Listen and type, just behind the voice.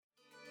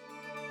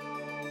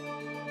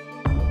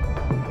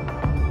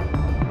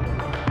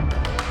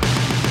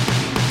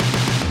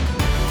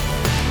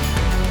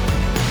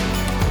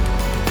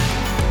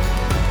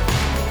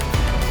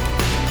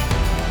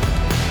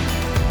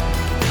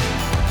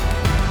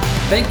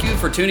Thank you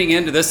for tuning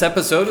in to this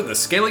episode of the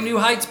Scaling New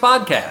Heights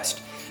podcast.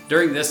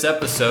 During this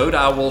episode,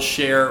 I will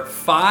share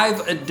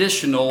 5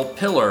 additional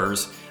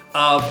pillars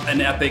of an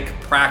epic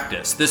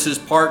practice. This is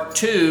part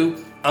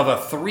 2 of a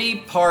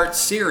 3-part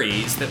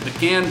series that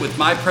began with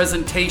my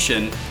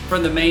presentation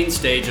from the main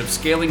stage of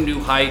Scaling New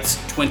Heights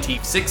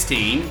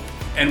 2016,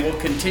 and will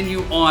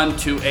continue on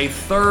to a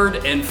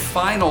 3rd and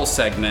final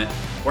segment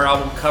where I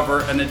will cover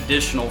an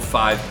additional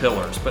 5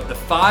 pillars. But the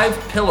 5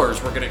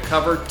 pillars we're going to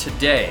cover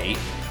today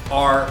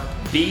are: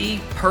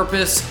 be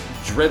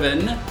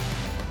purpose-driven,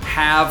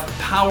 have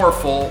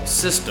powerful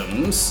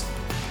systems.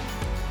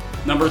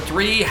 Number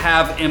 3,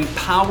 have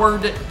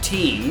empowered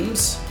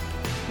teams.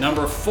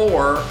 Number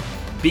 4,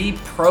 be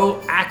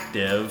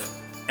proactive.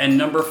 And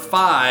number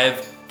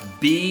 5,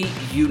 be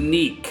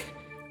unique.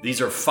 These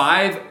are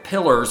 5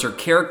 pillars or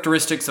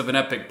characteristics of an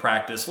epic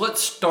practice.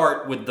 Let's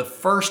start with the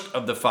first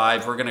of the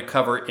 5 we're going to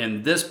cover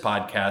in this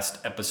podcast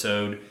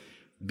episode: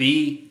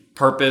 be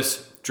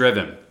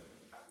purpose-driven.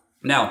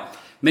 Now,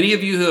 many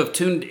of you who have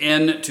tuned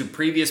in to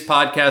previous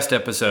podcast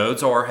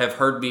episodes or have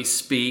heard me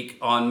speak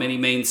on many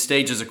main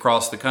stages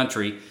across the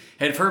country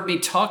have heard me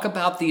talk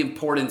about the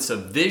importance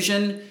of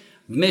vision,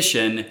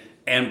 mission,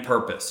 and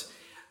purpose.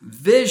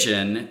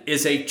 Vision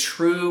is a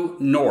true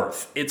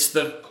north. It's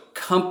the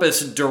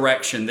compass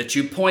direction that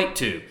you point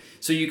to,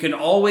 so you can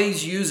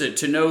always use it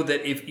to know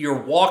that if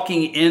you're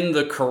walking in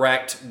the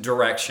correct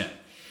direction.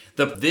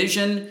 The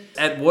vision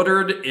at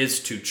Woodard is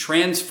to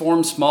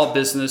transform small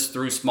business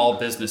through small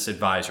business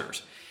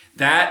advisors.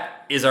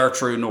 That is our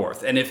true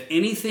north. And if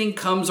anything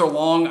comes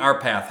along our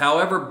path,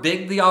 however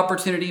big the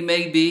opportunity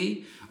may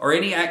be, or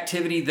any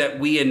activity that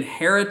we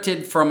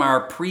inherited from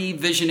our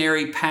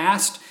pre-visionary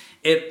past,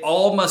 it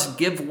all must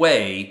give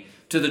way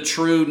to the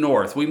true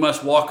north. We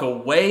must walk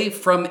away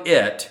from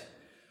it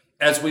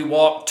as we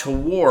walk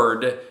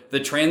toward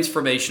the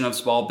transformation of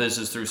small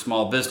business through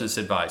small business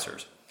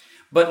advisors.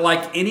 But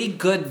like any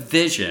good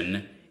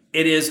vision,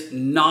 it is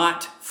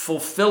not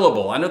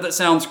fulfillable. I know that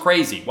sounds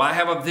crazy. Why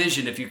have a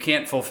vision if you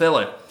can't fulfill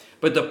it?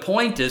 But the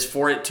point is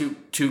for it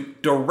to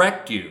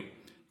direct you,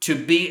 to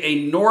be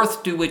a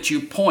north to which you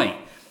point.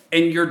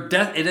 And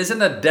it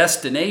isn't a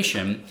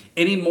destination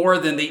any more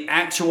than the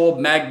actual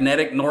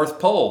magnetic North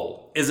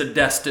Pole is a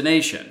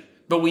destination.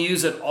 But we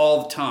use it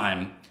all the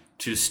time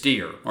to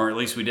steer, or at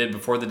least we did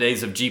before the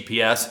days of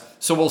GPS,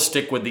 so we'll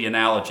stick with the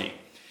analogy.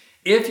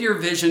 If your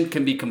vision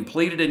can be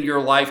completed in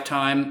your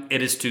lifetime,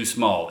 it is too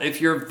small.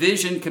 If your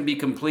vision can be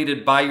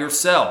completed by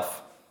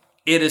yourself,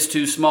 it is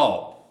too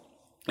small.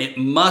 It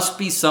must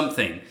be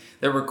something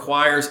that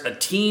requires a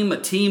team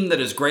that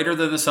is greater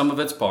than the sum of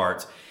its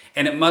parts,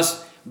 and it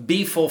must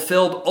be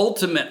fulfilled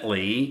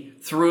ultimately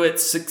through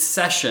its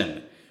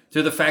succession,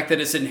 through the fact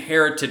that it's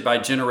inherited by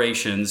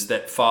generations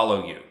that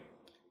follow you.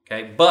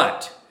 Okay,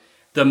 but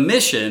the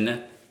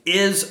mission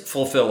is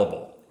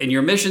fulfillable. And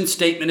your mission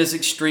statement is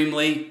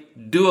extremely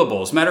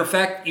doable. As a matter of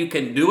fact, you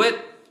can do it,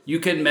 you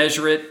can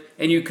measure it,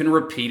 and you can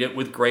repeat it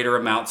with greater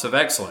amounts of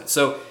excellence.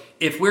 So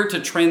if we're to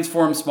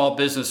transform small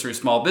business through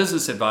small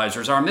business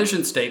advisors, our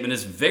mission statement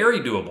is very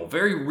doable,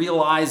 very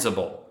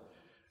realizable.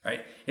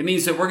 Right? It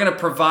means that we're going to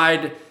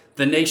provide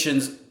the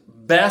nation's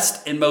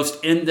best and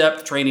most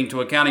in-depth training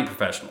to accounting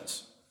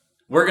professionals.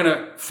 We're going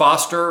to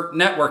foster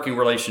networking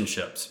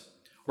relationships.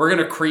 We're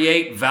going to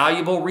create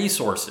valuable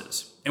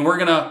resources. And we're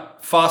going to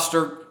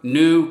foster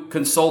new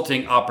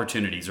consulting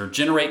opportunities or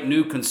generate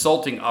new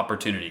consulting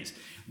opportunities.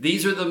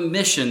 These are the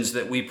missions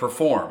that we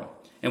perform.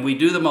 And we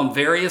do them on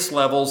various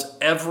levels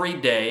every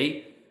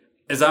day.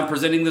 As I'm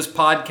presenting this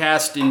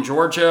podcast in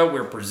Georgia,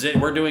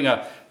 we're doing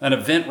an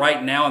event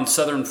right now in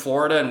Southern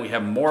Florida, and we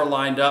have more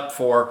lined up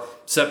for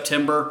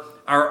September.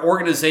 Our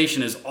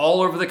organization is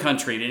all over the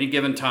country at any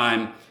given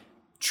time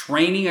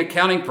training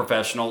accounting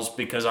professionals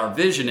because our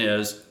vision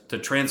is to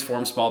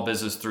transform small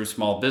business through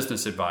small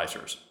business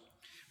advisors.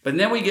 But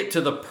then we get to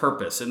the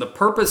purpose, and the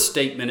purpose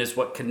statement is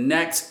what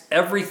connects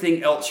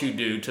everything else you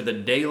do to the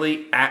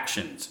daily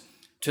actions,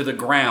 to the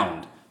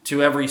ground,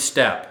 to every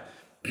step.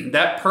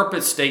 That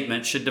purpose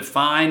statement should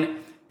define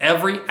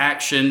every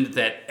action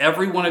that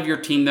every one of your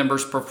team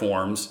members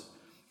performs,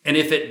 and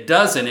if it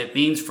doesn't, it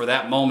means for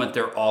that moment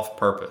they're off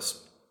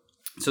purpose.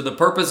 So the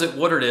purpose at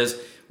Woodard is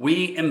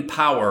we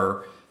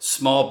empower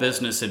small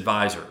business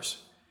advisors.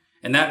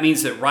 And that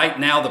means that right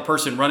now the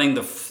person running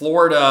the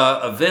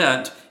Florida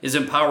event is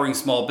empowering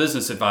small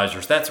business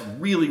advisors. That's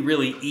really,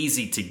 really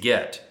easy to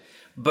get.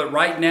 But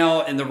right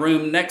now in the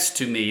room next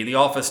to me, the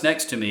office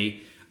next to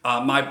me,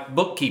 my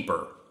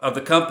bookkeeper of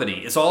the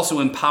company is also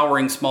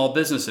empowering small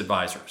business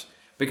advisors.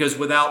 Because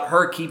without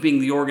her keeping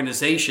the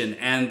organization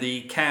and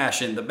the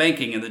cash and the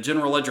banking and the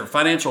general ledger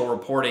financial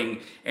reporting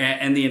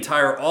and the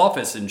entire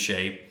office in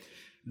shape,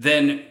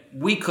 then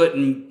we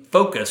couldn't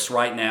focus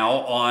right now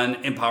on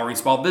empowering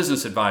small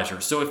business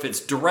advisors. So if it's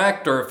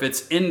direct or if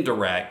it's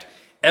indirect,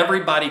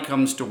 everybody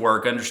comes to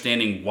work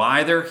understanding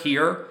why they're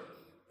here,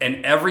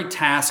 and every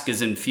task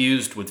is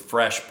infused with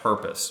fresh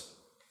purpose.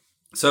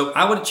 So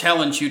I would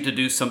challenge you to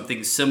do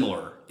something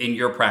similar in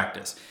your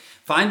practice.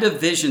 Find a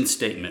vision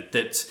statement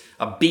that's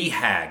a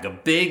BHAG, a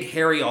big,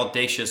 hairy,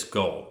 audacious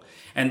goal.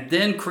 And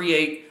then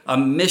create a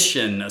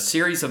mission, a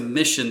series of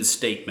mission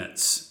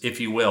statements, if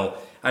you will.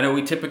 I know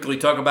we typically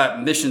talk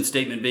about mission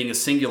statement being a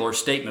singular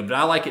statement, but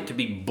I like it to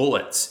be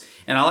bullets.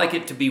 And I like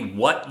it to be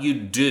what you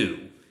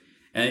do.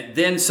 And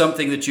then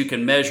something that you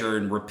can measure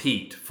and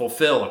repeat,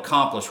 fulfill,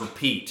 accomplish,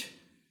 repeat.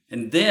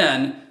 And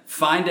then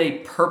find a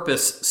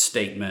purpose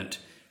statement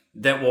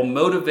that will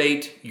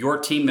motivate your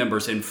team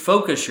members and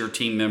focus your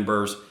team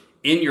members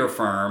in your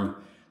firm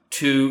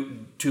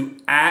to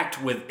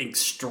act with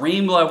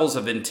extreme levels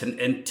of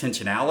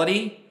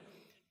intentionality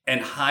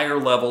and higher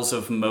levels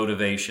of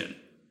motivation.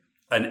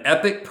 An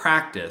epic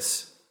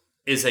practice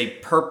is a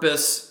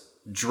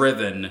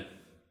purpose-driven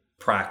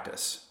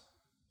practice.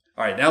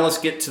 All right, now let's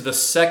get to the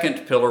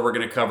second pillar we're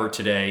going to cover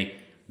today.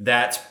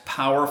 That's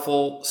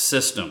powerful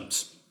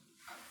systems.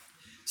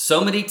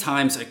 So many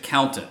times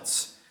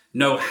accountants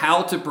know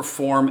how to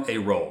perform a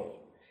role,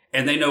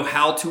 and they know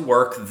how to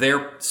work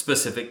their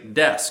specific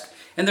desk.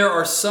 And there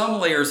are some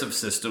layers of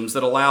systems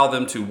that allow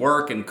them to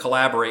work and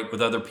collaborate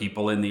with other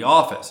people in the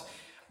office.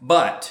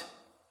 But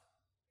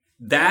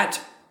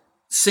that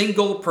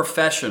single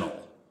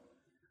professional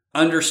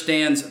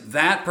understands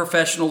that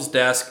professional's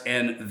desk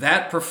and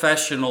that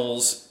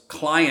professional's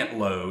client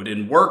load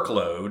and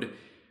workload.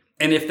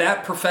 And if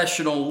that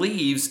professional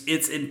leaves,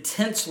 it's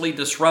intensely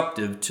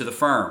disruptive to the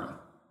firm.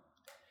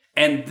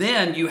 And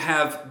then you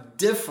have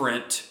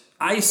different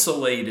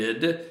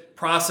isolated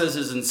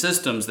processes and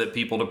systems that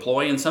people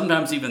deploy, and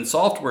sometimes even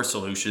software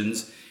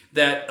solutions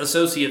that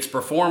associates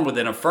perform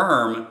within a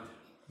firm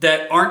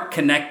that aren't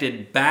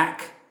connected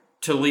back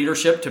to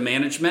leadership, to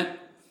management,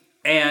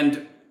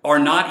 and are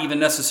not even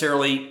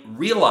necessarily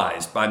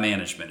realized by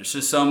management. It's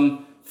just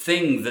some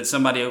thing that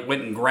somebody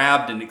went and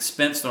grabbed and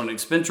expensed on an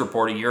expense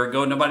report a year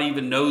ago. Nobody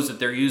even knows that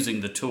they're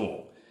using the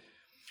tool.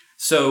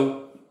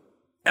 So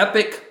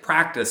epic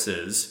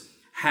practices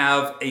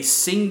have a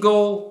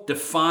single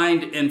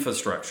defined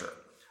infrastructure,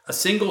 a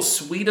single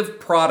suite of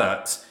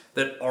products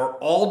that are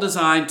all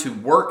designed to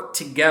work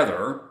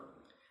together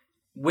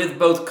with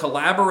both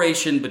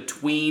collaboration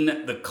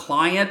between the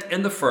client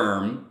and the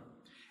firm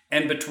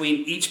and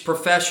between each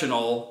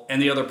professional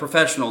and the other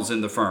professionals in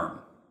the firm.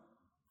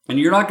 And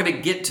you're not going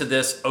to get to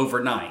this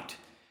overnight.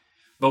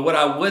 But what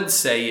I would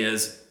say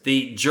is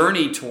the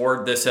journey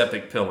toward this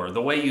epic pillar,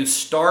 the way you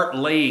start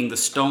laying the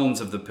stones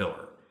of the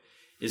pillar,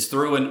 is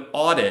through an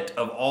audit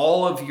of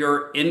all of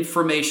your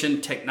information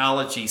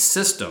technology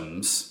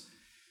systems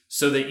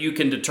so that you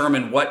can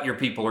determine what your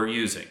people are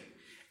using.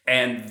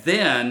 And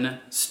then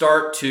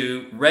start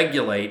to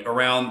regulate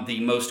around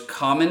the most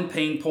common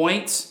pain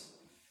points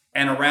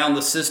and around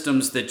the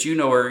systems that you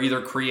know are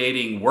either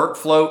creating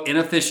workflow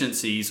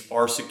inefficiencies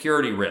or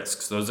security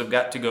risks. Those have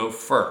got to go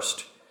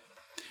first.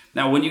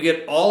 Now, when you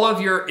get all of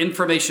your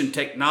information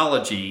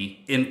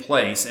technology in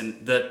place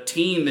and the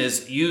team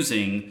is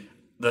using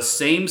the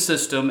same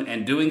system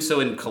and doing so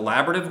in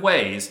collaborative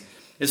ways,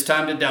 it's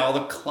time to dial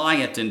the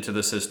client into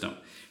the system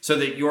so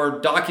that your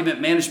document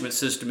management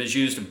system is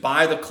used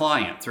by the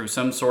client through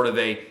some sort of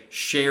a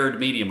shared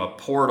medium, a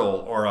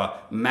portal or a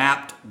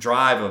mapped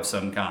drive of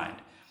some kind,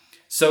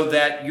 so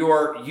that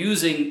you're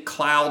using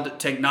cloud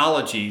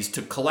technologies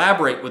to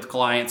collaborate with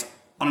clients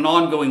on an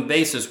ongoing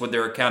basis with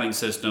their accounting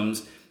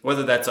systems,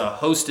 whether that's a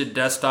hosted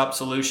desktop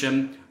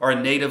solution or a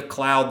native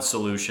cloud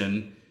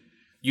solution.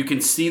 You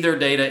can see their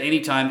data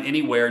anytime,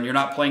 anywhere, and you're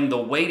not playing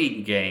the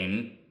waiting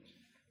game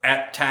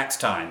at tax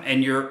time.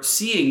 And you're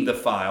seeing the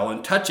file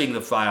and touching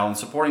the file and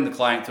supporting the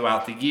client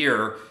throughout the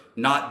year,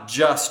 not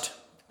just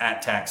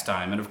at tax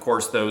time. And of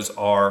course, those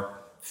are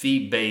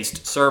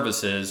fee-based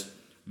services,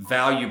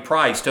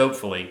 value-priced,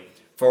 hopefully,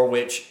 for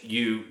which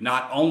you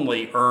not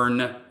only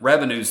earn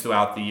revenues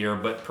throughout the year,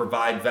 but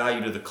provide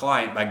value to the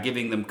client by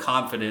giving them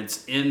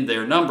confidence in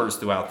their numbers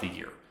throughout the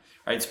year.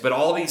 Right? But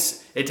all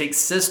these, it takes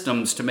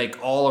systems to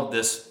make all of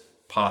this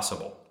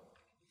possible.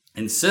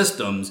 And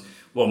systems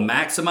will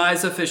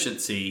maximize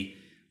efficiency,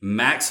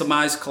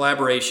 maximize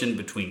collaboration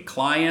between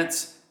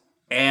clients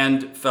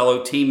and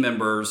fellow team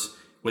members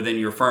within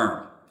your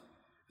firm.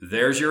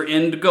 There's your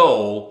end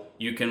goal.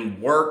 You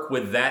can work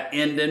with that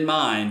end in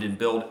mind and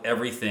build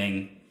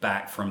everything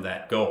back from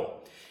that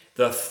goal.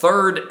 The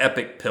third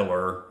epic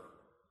pillar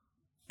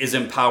is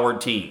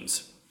empowered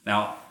teams.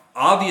 Now,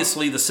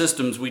 obviously, the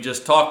systems we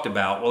just talked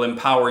about will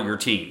empower your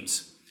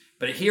teams.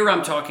 But here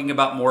I'm talking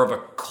about more of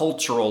a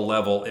cultural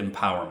level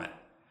empowerment,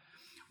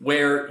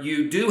 where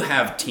you do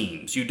have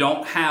teams, you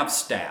don't have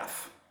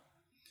staff.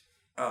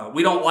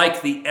 We don't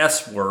like the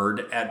S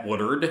word at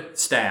Woodard,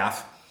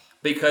 staff,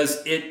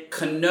 because it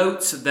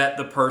connotes that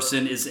the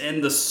person is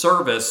in the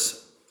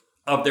service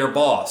of their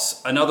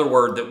boss. Another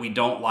word that we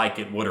don't like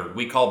at Woodard.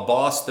 We call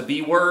boss the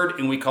B word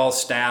and we call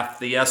staff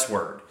the S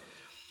word.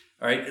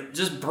 All right,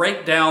 just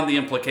break down the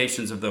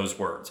implications of those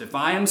words. If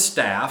I am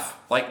staff,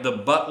 like the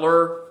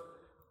butler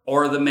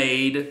or the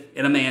maid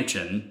in a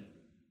mansion,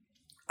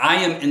 I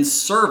am in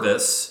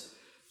service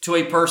to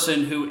a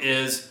person who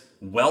is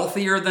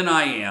wealthier than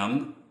I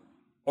am,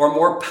 or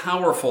more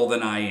powerful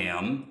than I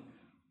am,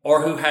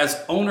 or who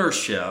has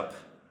ownership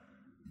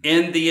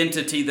in the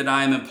entity that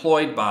I am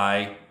employed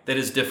by that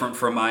is different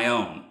from my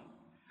own.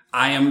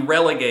 I am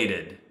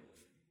relegated.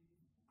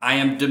 I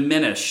am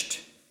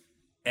diminished.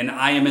 And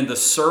I am in the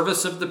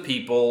service of the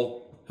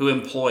people who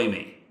employ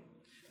me.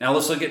 Now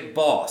let's look at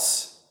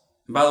boss.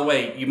 And by the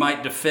way, you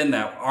might defend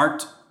that.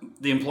 Aren't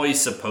the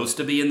employees supposed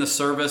to be in the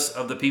service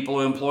of the people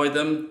who employ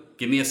them?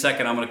 Give me a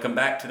second. I'm going to come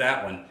back to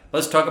that one.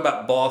 Let's talk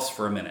about boss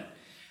for a minute.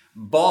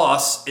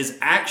 Boss is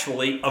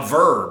actually a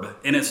verb,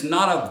 and it's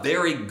not a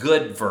very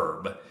good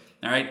verb.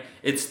 All right.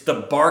 It's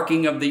the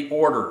barking of the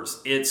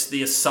orders. It's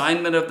the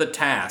assignment of the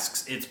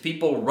tasks. It's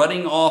people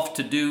running off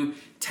to do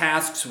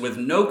tasks with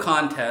no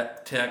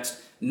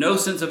context, no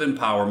sense of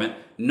empowerment,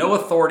 no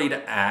authority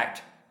to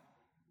act,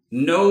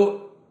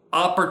 no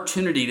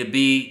opportunity to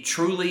be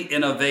truly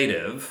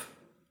innovative,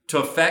 to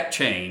affect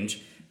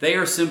change. They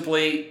are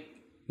simply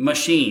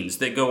machines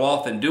that go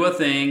off and do a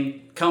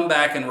thing, come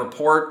back and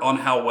report on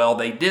how well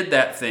they did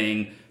that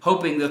thing,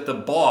 hoping that the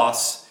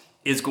boss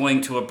is going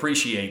to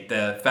appreciate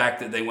the fact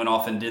that they went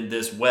off and did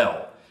this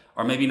well,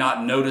 or maybe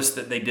not notice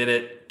that they did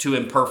it too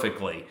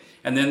imperfectly.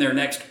 And then their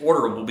next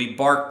order will be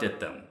barked at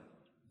them.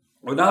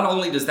 Well, not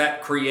only does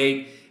that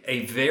create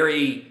a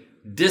very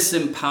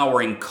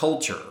disempowering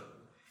culture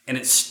and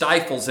it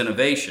stifles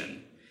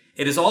innovation,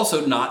 it is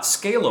also not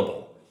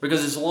scalable.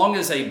 Because as long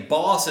as a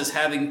boss is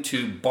having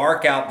to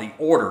bark out the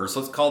orders,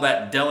 let's call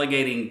that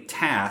delegating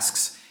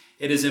tasks,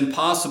 it is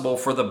impossible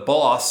for the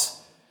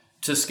boss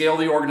to scale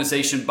the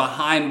organization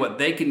behind what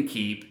they can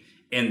keep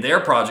in their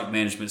project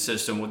management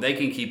system, what they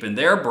can keep in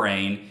their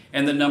brain,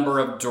 and the number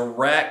of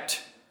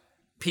direct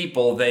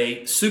people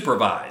they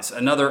supervise,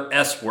 another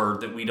S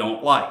word that we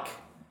don't like.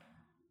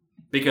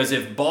 Because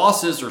if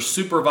bosses are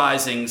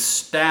supervising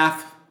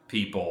staff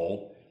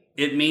people,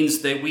 it means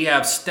that we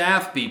have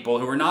staff people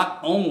who are not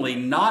only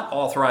not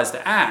authorized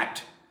to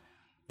act,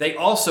 they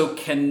also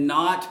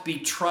cannot be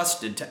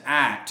trusted to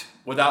act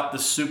without the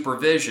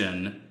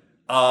supervision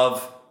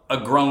of a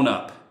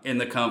grown-up in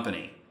the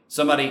company,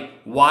 somebody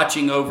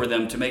watching over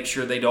them to make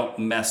sure they don't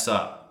mess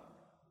up.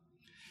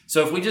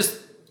 So if we just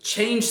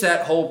change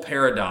that whole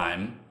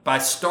paradigm by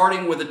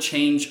starting with a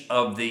change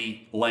of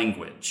the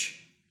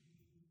language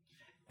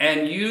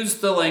and use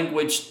the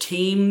language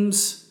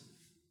teams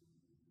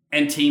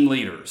and team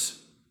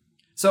leaders.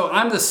 So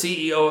I'm the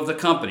CEO of the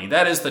company.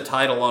 That is the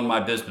title on my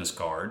business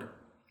card.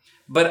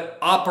 But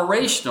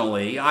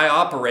operationally, I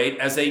operate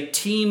as a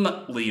team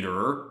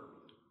leader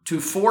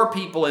to 4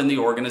 people in the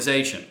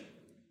organization.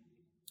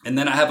 And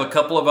then I have a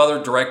couple of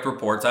other direct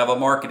reports. I have a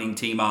marketing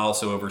team I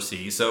also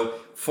oversee. So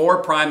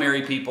 4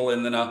 primary people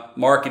and then a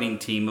marketing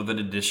team of an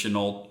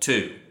additional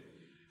 2.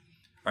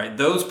 All right,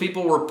 those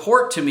people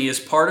report to me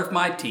as part of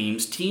my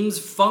teams. Teams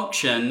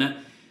function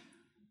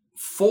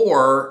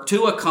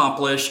to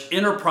accomplish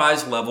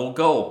enterprise level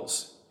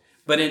goals.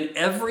 But in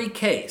every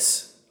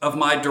case of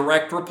my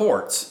direct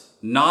reports,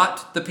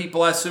 not the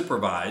people I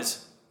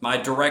supervise, my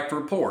direct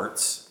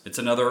reports, it's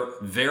another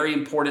very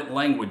important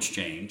language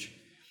change.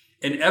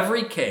 In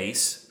every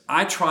case,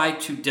 I try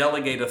to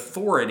delegate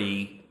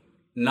authority,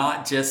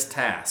 not just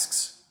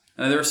tasks.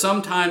 And there are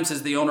sometimes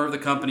as the owner of the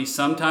company,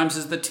 sometimes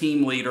as the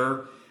team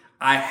leader,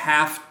 I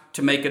have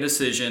to make a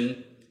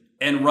decision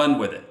and run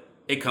with it.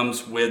 It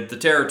comes with the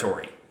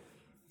territory.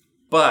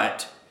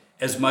 But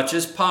as much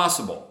as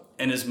possible,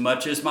 and as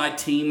much as my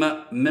team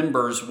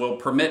members will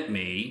permit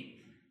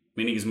me,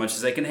 meaning as much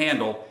as they can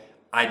handle,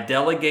 I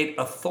delegate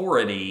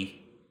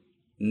authority,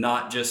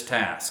 not just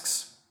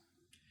tasks.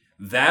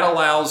 That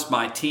allows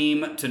my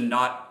team to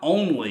not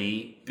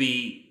only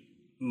be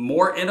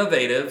more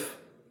innovative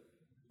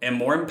and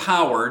more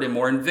empowered and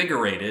more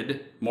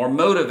invigorated, more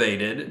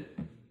motivated,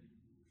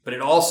 but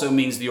it also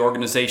means the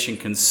organization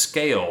can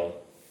scale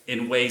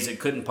in ways it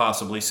couldn't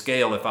possibly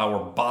scale if I were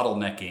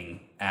bottlenecking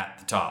at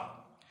the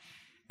top.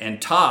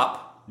 And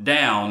top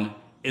down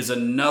is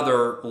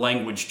another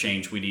language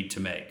change we need to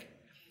make.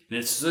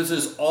 And this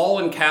is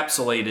all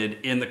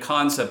encapsulated in the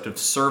concept of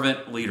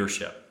servant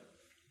leadership.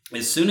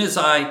 As soon as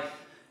I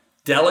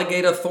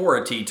delegate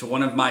authority to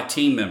one of my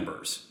team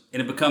members,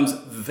 and it becomes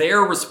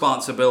their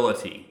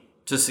responsibility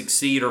to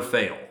succeed or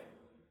fail,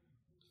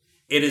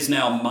 it is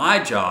now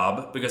my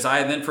job, because I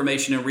have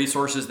information and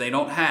resources they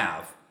don't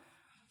have,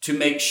 to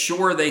make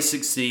sure they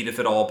succeed if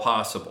at all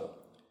possible.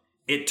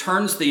 It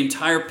turns the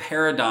entire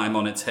paradigm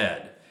on its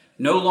head.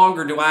 No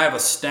longer do I have a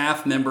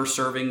staff member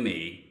serving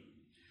me.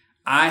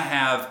 I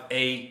have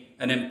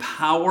an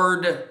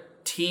empowered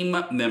team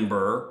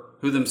member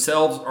who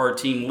themselves are a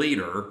team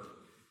leader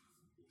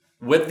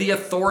with the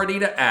authority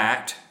to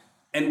act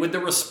and with the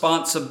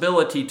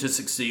responsibility to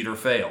succeed or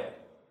fail.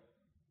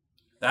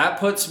 That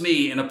puts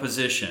me in a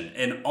position,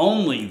 and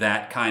only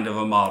that kind of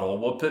a model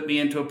will put me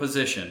into a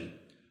position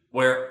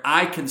where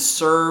I can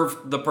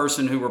serve the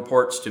person who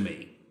reports to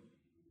me,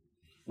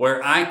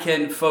 where I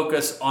can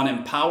focus on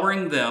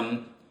empowering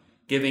them,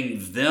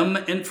 giving them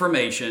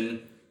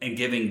information, and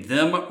giving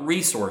them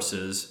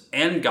resources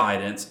and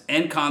guidance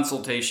and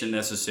consultation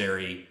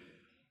necessary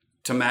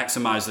to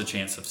maximize the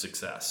chance of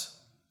success.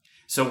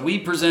 So we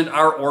present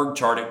our org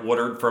chart at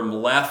Woodard from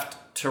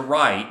left to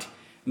right,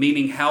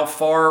 meaning how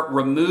far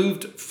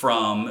removed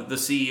from the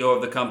CEO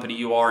of the company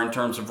you are in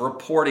terms of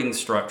reporting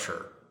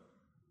structure.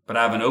 But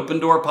I have an open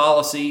door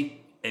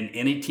policy, and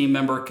any team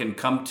member can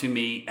come to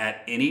me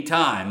at any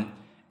time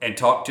and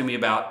talk to me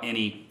about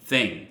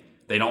anything.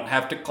 They don't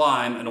have to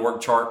climb an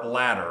org chart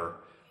ladder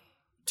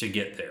to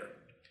get there.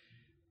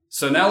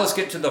 So now let's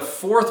get to the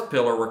fourth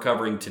pillar we're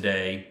covering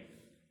today,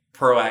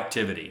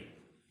 proactivity.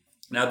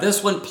 Now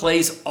this one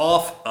plays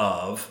off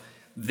of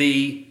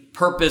the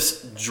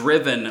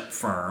purpose-driven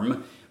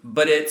firm,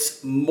 but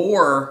it's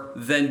more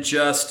than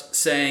just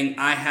saying,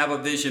 I have a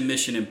vision,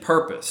 mission, and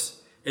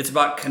purpose. It's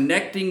about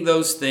connecting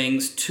those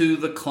things to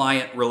the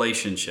client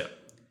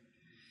relationship.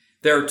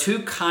 There are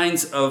two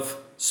kinds of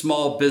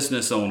small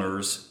business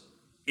owners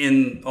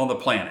on the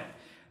planet.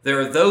 There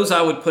are those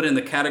I would put in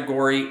the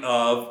category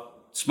of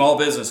small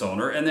business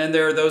owner, and then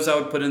there are those I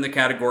would put in the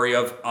category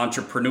of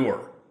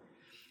entrepreneur.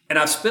 And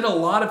I've spent a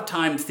lot of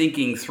time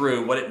thinking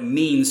through what it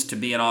means to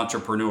be an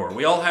entrepreneur.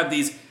 We all have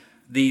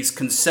these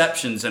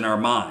conceptions in our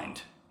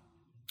mind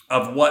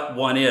of what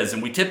one is.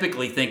 And we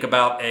typically think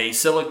about a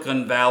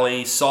Silicon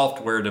Valley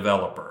software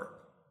developer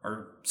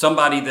or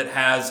somebody that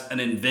has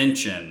an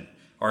invention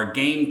or a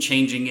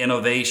game-changing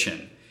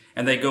innovation.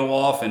 And they go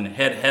off and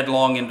head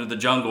headlong into the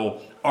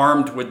jungle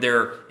armed with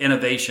their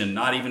innovation,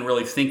 not even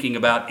really thinking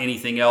about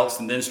anything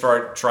else, and then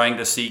start trying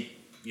to seek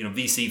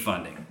VC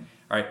funding.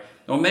 All right.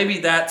 Well, maybe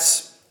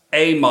that's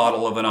a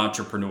model of an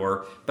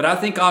entrepreneur, but I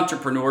think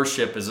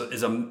entrepreneurship is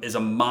a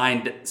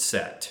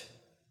mindset.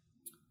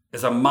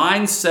 It's a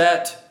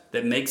mindset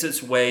that makes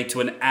its way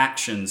to an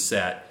action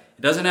set.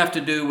 It doesn't have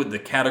to do with the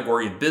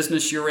category of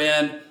business you're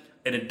in,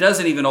 and it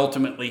doesn't even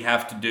ultimately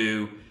have to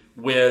do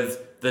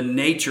with the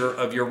nature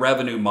of your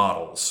revenue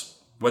models,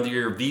 whether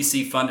you're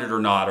VC funded or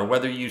not, or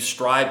whether you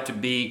strive to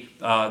be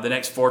the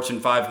next Fortune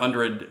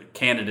 500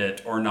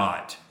 candidate or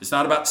not. It's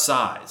not about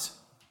size.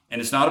 And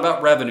it's not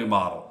about revenue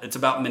model. It's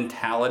about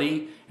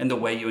mentality and the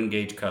way you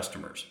engage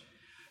customers.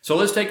 So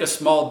let's take a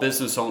small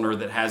business owner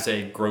that has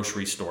a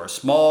grocery store, a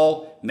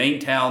small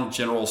main town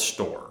general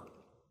store.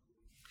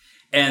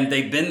 And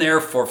they've been there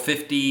for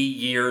 50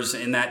 years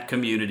in that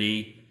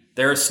community.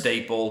 They're a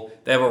staple.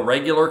 They have a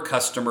regular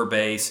customer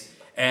base.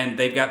 And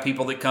they've got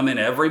people that come in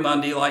every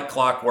Monday like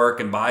clockwork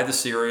and buy the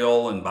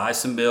cereal and buy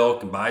some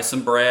milk and buy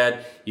some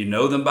bread. You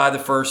know them by the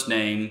first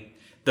name.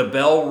 The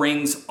bell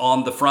rings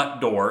on the front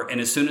door,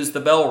 and as soon as the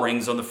bell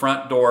rings on the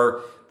front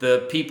door,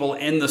 the people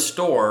in the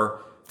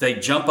store, they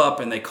jump up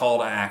and they call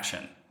to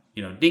action.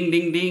 Ding,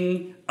 ding,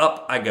 ding,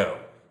 up I go.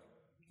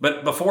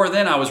 But before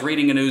then, I was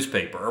reading a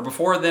newspaper, or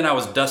before then, I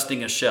was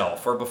dusting a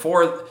shelf, or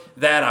before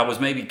that, I was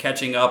maybe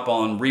catching up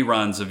on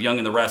reruns of Young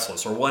and the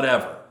Restless, or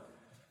whatever.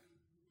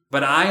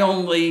 But I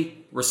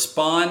only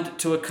respond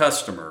to a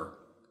customer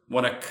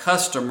when a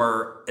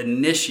customer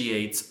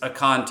initiates a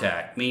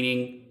contact,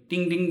 meaning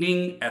ding, ding,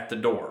 ding at the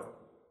door.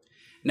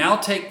 Now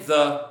take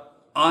the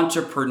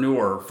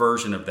entrepreneur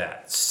version of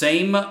that.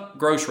 Same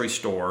grocery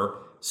store,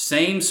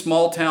 same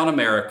small town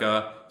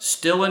America,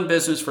 still in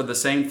business for the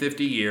same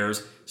 50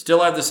 years,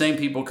 still have the same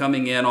people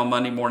coming in on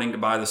Monday morning to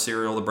buy the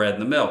cereal, the bread,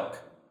 and the milk.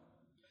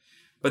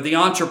 But the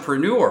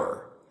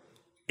entrepreneur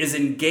is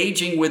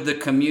engaging with the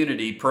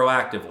community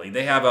proactively.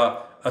 They have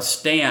a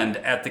stand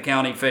at the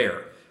county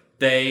fair.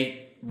 They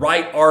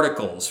write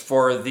articles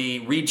for the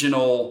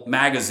regional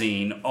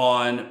magazine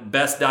on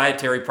best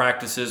dietary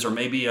practices or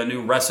maybe a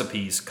new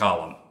recipes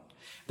column.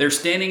 They're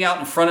standing out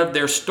in front of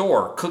their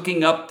store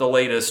cooking up the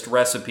latest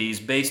recipes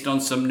based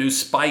on some new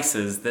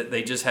spices that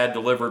they just had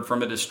delivered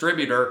from a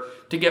distributor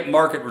to get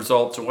market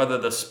results on whether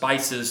the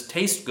spices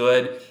taste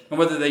good and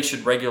whether they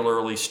should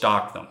regularly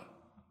stock them.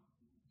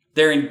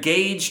 They're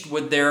engaged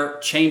with their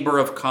chamber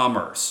of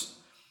commerce.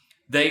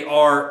 They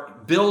are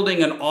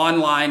building an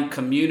online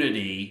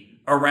community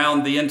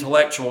around the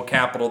intellectual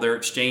capital they're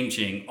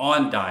exchanging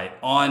on diet,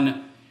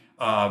 on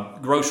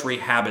grocery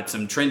habits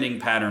and trending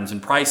patterns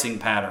and pricing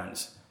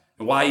patterns,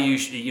 and why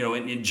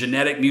in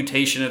genetic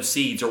mutation of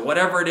seeds or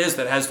whatever it is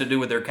that has to do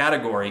with their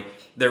category.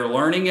 They're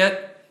learning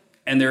it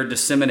and they're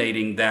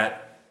disseminating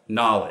that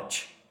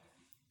knowledge.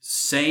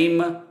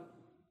 Same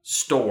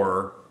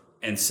store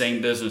and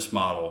same business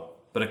model,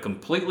 but a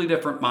completely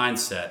different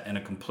mindset and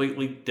a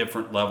completely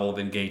different level of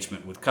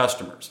engagement with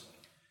customers.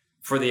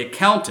 For the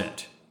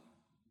accountant,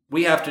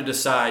 we have to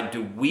decide,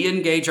 do we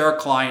engage our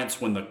clients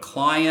when the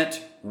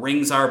client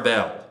rings our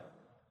bell?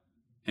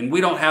 And we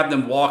don't have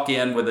them walk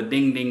in with a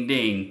ding, ding,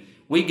 ding.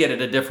 We get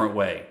it a different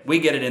way. We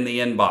get it in the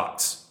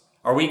inbox,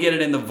 or we get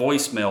it in the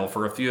voicemail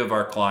for a few of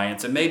our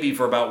clients, and maybe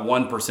for about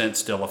 1%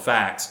 still a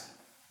fax.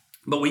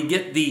 But we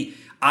get the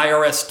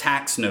IRS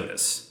tax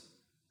notice,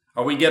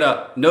 or we get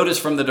a notice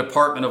from the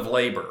Department of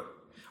Labor.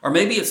 Or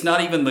maybe it's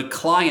not even the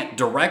client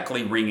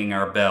directly ringing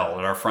our bell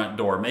at our front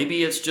door.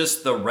 Maybe it's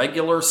just the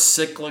regular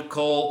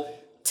cyclical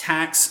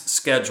tax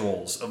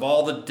schedules of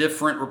all the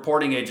different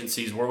reporting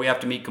agencies where we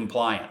have to meet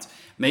compliance.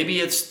 Maybe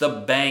it's the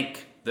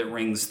bank that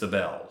rings the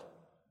bell.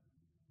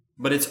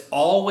 But it's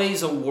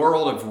always a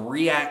world of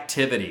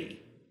reactivity.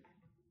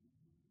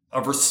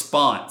 of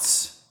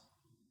response.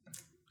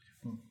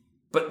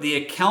 But the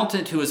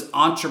accountant who is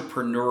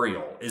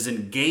entrepreneurial is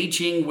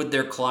engaging with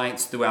their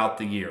clients throughout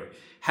the year,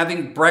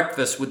 having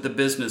breakfast with the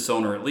business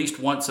owner at least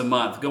once a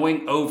month,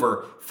 going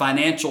over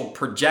financial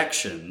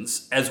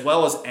projections as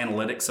well as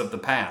analytics of the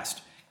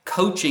past,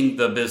 coaching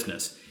the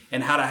business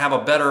and how to have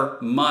a better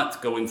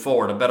month going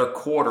forward, a better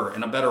quarter,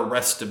 and a better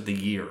rest of the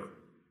year.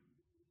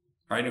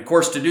 All right, of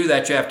course, to do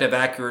that, you have to have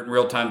accurate and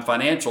real-time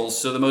financials.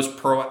 So the most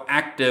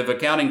proactive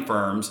accounting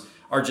firms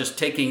are just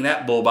taking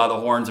that bull by the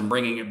horns and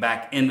bringing it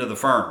back into the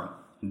firm,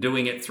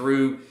 doing it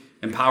through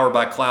empowered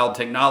by cloud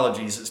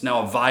technologies. It's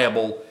now a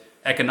viable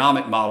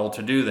economic model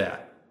to do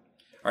that.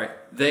 All right,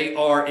 they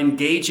are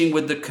engaging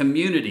with the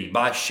community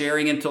by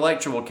sharing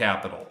intellectual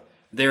capital.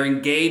 They're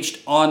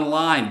engaged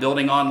online,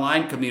 building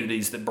online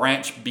communities that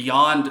branch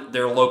beyond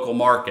their local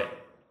market.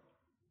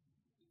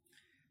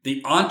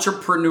 The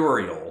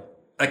entrepreneurial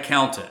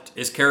accountant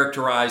is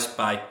characterized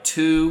by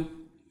two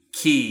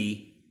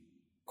key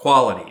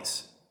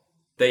qualities.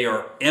 They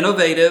are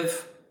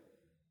innovative,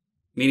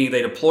 meaning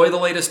they deploy the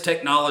latest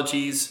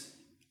technologies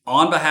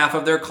on behalf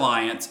of their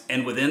clients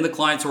and within the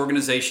client's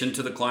organization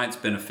to the client's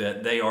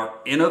benefit. They are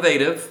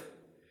innovative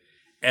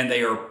and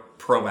they are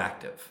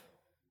proactive.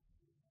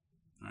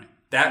 All right.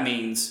 That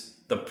means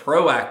the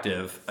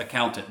proactive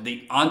accountant,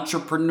 the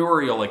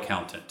entrepreneurial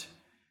accountant,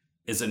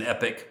 is an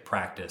epic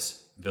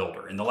practice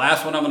builder. And the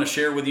last one I'm going to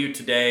share with you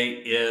today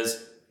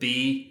is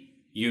be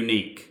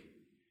unique.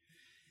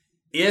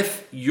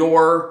 If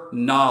your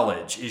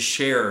knowledge is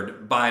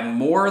shared by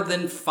more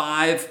than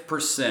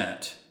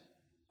 5%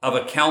 of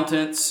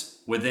accountants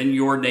within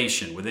your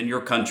nation, within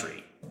your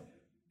country,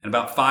 and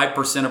about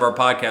 5% of our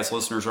podcast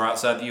listeners are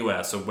outside the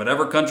U.S., so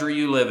whatever country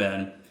you live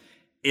in,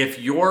 if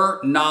your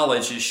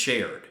knowledge is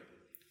shared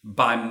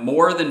by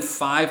more than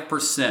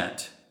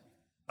 5%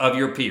 of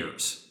your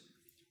peers,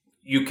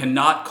 you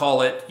cannot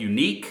call it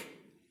unique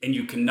and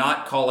you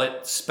cannot call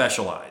it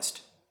specialized.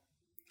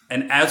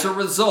 And as a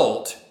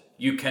result,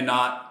 you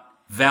cannot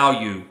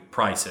value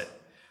price it.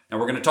 Now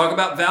we're going to talk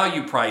about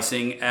value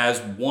pricing as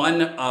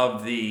one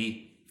of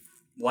the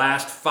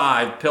last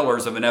 5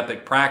 pillars of an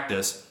epic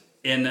practice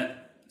in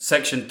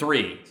section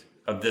 3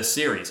 of this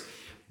series.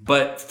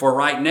 But for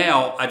right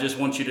now, I just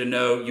want you to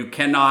know you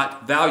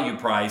cannot value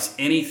price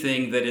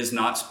anything that is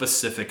not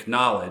specific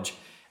knowledge.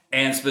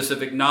 And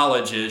specific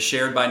knowledge is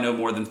shared by no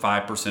more than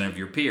 5% of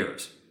your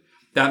peers.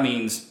 That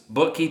means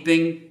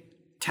bookkeeping,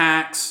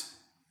 tax,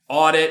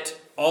 audit,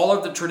 all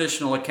of the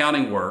traditional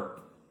accounting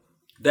work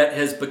that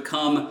has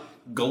become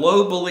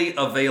globally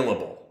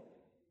available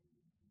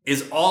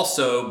is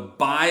also,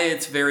 by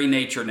its very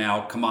nature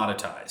now,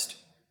 commoditized.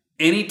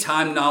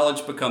 Anytime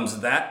knowledge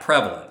becomes that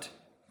prevalent,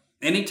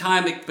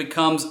 anytime it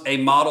becomes a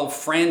model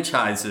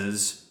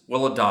franchises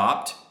will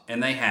adopt,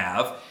 and they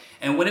have,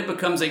 and when it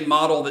becomes a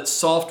model that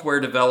software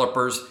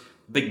developers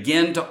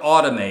begin to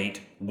automate,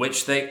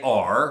 which they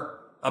are,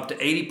 up to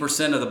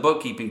 80% of the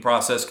bookkeeping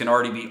process can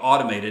already be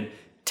automated.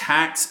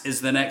 Tax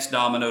is the next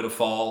domino to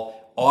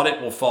fall.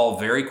 Audit will fall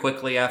very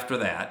quickly after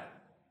that.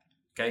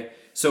 Okay,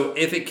 so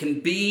if it can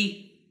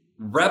be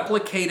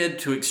replicated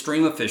to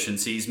extreme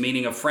efficiencies,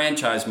 meaning a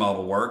franchise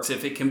model works,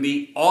 if it can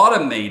be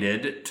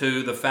automated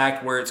to the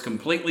fact where it's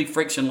completely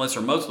frictionless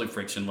or mostly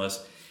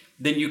frictionless,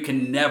 then you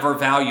can never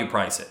value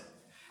price it.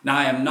 Now,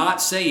 I am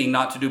not saying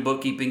not to do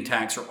bookkeeping,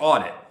 tax, or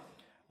audit.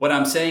 What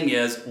I'm saying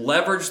is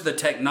leverage the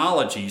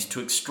technologies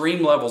to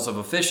extreme levels of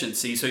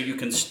efficiency so you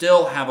can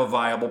still have a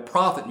viable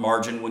profit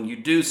margin when you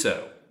do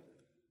so.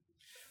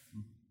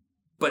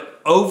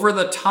 But over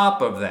the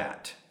top of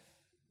that,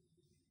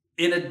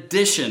 in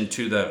addition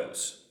to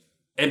those,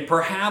 and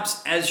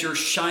perhaps as your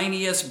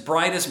shiniest,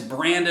 brightest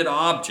branded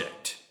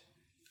object,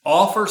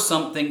 offer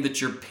something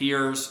that your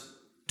peers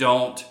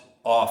don't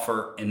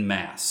offer en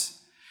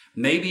masse.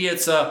 Maybe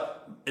it's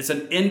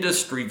an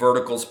industry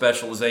vertical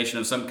specialization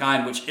of some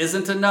kind, which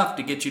isn't enough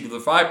to get you to the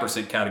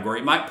 5% category.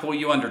 It might pull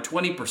you under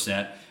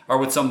 20%, or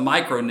with some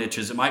micro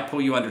niches, it might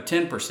pull you under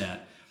 10%.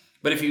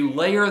 But if you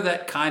layer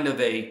that kind of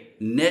a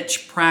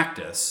niche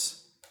practice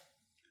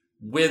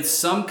with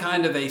some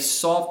kind of a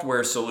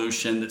software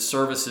solution that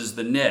services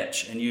the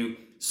niche, and you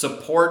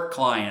support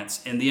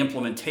clients in the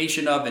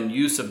implementation of and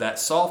use of that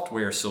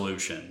software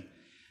solution,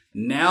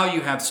 now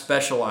you have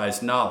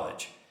specialized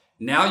knowledge.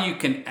 Now you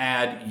can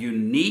add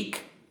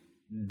unique,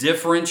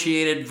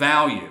 differentiated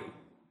value.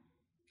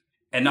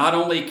 And not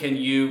only can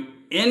you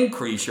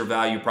increase your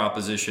value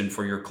proposition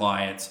for your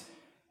clients,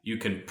 you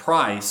can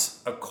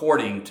price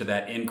according to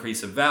that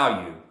increase of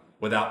value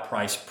without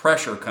price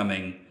pressure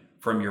coming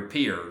from your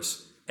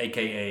peers,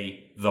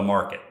 aka the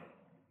market.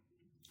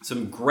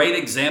 Some great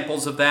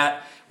examples of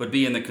that would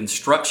be in the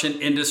construction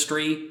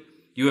industry.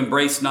 You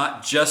embrace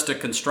not just a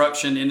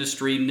construction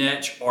industry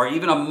niche or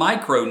even a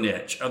micro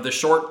niche of the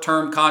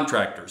short-term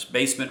contractors,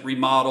 basement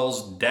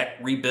remodels, deck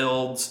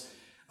rebuilds,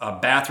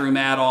 bathroom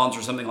add-ons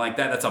or something like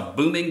that. That's a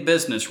booming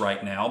business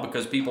right now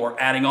because people are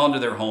adding on to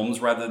their homes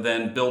rather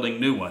than building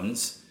new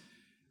ones,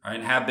 right,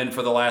 and have been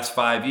for the last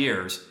 5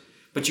 years.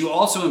 But you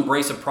also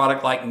embrace a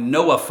product like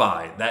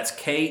Knowify. That's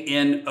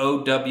Knowify,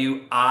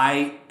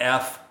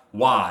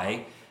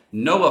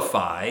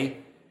 Knowify.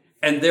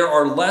 And there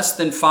are less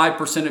than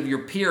 5% of your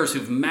peers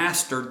who've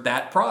mastered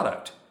that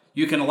product.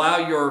 You can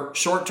allow your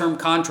short-term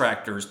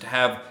contractors to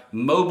have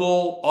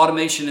mobile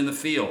automation in the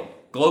field,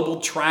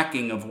 global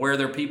tracking of where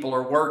their people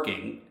are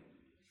working,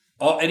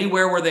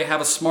 anywhere where they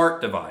have a smart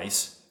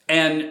device,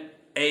 and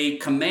a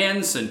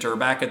command center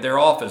back at their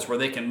office where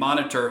they can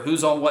monitor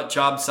who's on what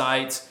job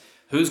sites,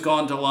 who's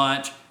gone to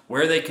lunch,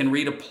 where they can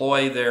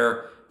redeploy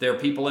their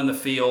people in the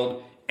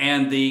field,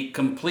 and the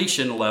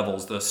completion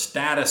levels, the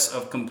status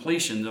of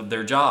completion of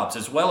their jobs,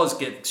 as well as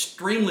get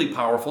extremely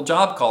powerful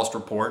job cost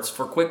reports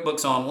for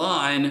QuickBooks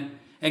Online.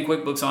 And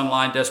QuickBooks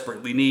Online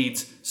desperately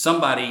needs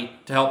somebody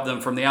to help them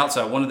from the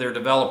outside, one of their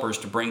developers,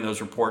 to bring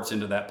those reports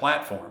into that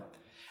platform.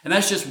 And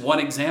that's just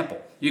one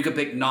example. You could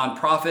pick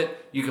nonprofit,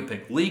 you could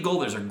pick legal.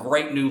 There's a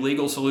great new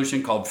legal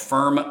solution called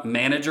Firm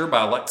Manager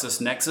by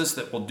LexisNexis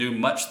that will do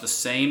much the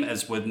same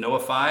as with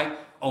Knowify,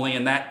 only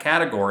in that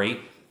category.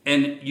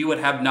 And you would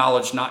have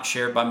knowledge not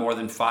shared by more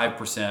than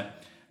 5%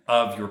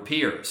 of your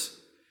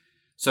peers.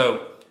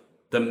 So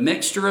the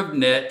mixture of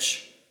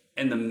niche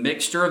and the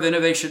mixture of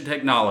innovation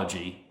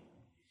technology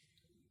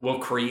will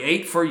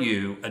create for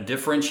you a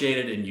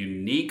differentiated and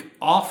unique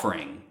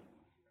offering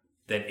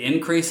that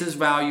increases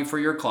value for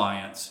your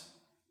clients,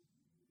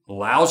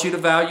 allows you to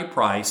value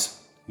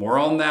price, more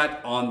on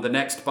that on the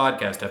next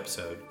podcast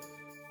episode,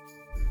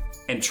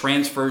 and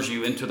transfers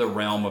you into the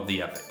realm of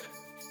the epic.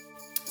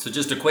 So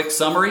just a quick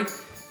summary.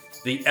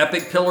 The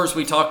epic pillars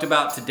we talked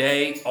about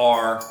today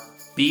are: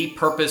 be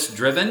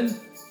purpose-driven,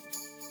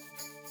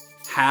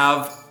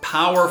 have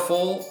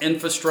powerful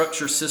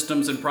infrastructure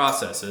systems and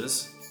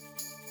processes,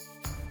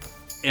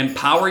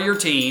 empower your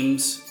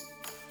teams,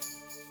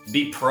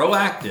 be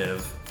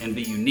proactive, and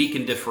be unique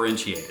and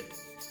differentiated.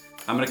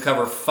 I'm going to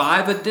cover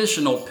 5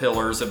 additional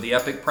pillars of the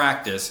epic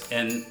practice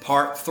in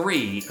part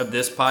 3 of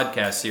this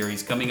podcast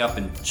series coming up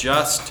in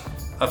just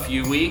a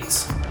few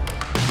weeks.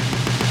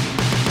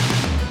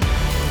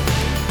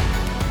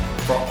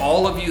 For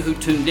all of you who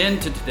tuned in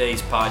to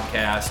today's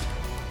podcast,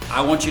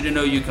 I want you to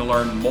know you can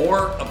learn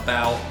more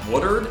about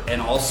Woodard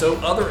and also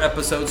other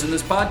episodes in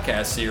this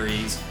podcast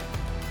series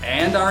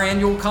and our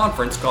annual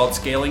conference called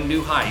Scaling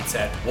New Heights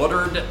at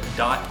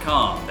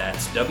woodard.com.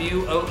 That's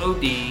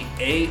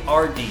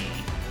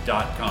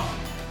WOODARD.com.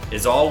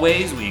 As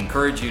always, we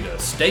encourage you to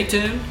stay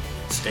tuned,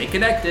 stay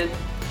connected,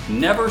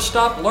 never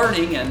stop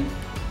learning, and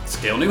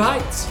scale new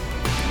heights.